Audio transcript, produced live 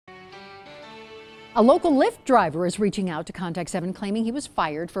A local Lyft driver is reaching out to Contact 7, claiming he was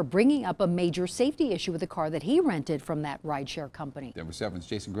fired for bringing up a major safety issue with a car that he rented from that rideshare company. Denver 7's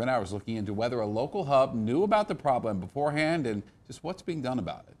Jason Grenauer is looking into whether a local hub knew about the problem beforehand and just what's being done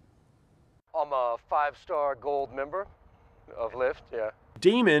about it. I'm a 5-star gold member of Lyft, yeah.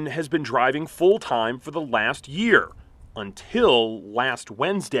 Damon has been driving full-time for the last year, until last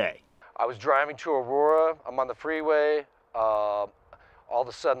Wednesday. I was driving to Aurora, I'm on the freeway, all of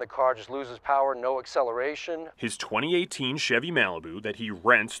a sudden the car just loses power, no acceleration. His 2018 Chevy Malibu that he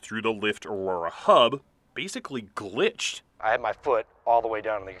rents through the Lyft Aurora hub basically glitched. I had my foot all the way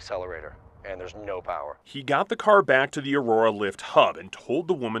down on the accelerator and there's no power. He got the car back to the Aurora Lyft hub and told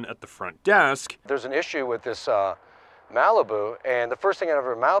the woman at the front desk, "There's an issue with this Malibu," and the first thing out of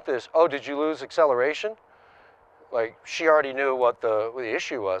her mouth is, "Oh, did you lose acceleration?" Like, she already knew what the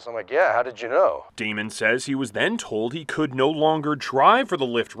issue was. I'm like, "Yeah, how did you know?" Damon says he was then told he could no longer drive for the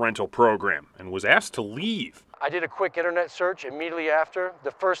Lyft rental program and was asked to leave. I did a quick internet search immediately after.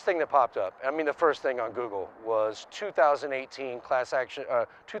 The first thing that popped up, the first thing on Google, was 2018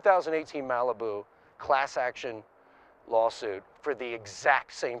 Malibu class action lawsuit for the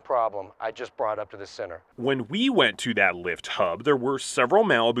exact same problem I just brought up to the center. When we went to that Lyft hub, there were several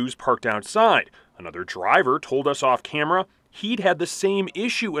Malibus parked outside. Another driver told us off camera he'd had the same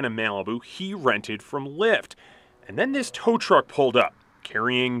issue in a Malibu he rented from Lyft. And then this tow truck pulled up,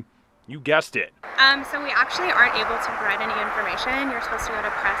 carrying, you guessed it. So we actually aren't able to provide any information. You're supposed to go to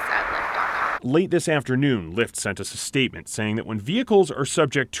press@lyft.com. Late this afternoon, Lyft sent us a statement saying that when vehicles are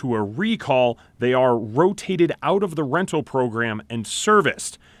subject to a recall, they are rotated out of the rental program and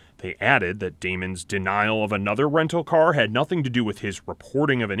serviced. They added that Damon's denial of another rental car had nothing to do with his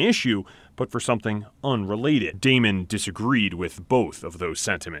reporting of an issue, but for something unrelated. Damon disagreed with both of those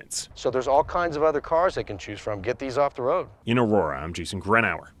sentiments. So there's all kinds of other cars they can choose from. Get these off the road. In Aurora, I'm Jason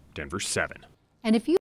Grenauer, Denver 7. And if you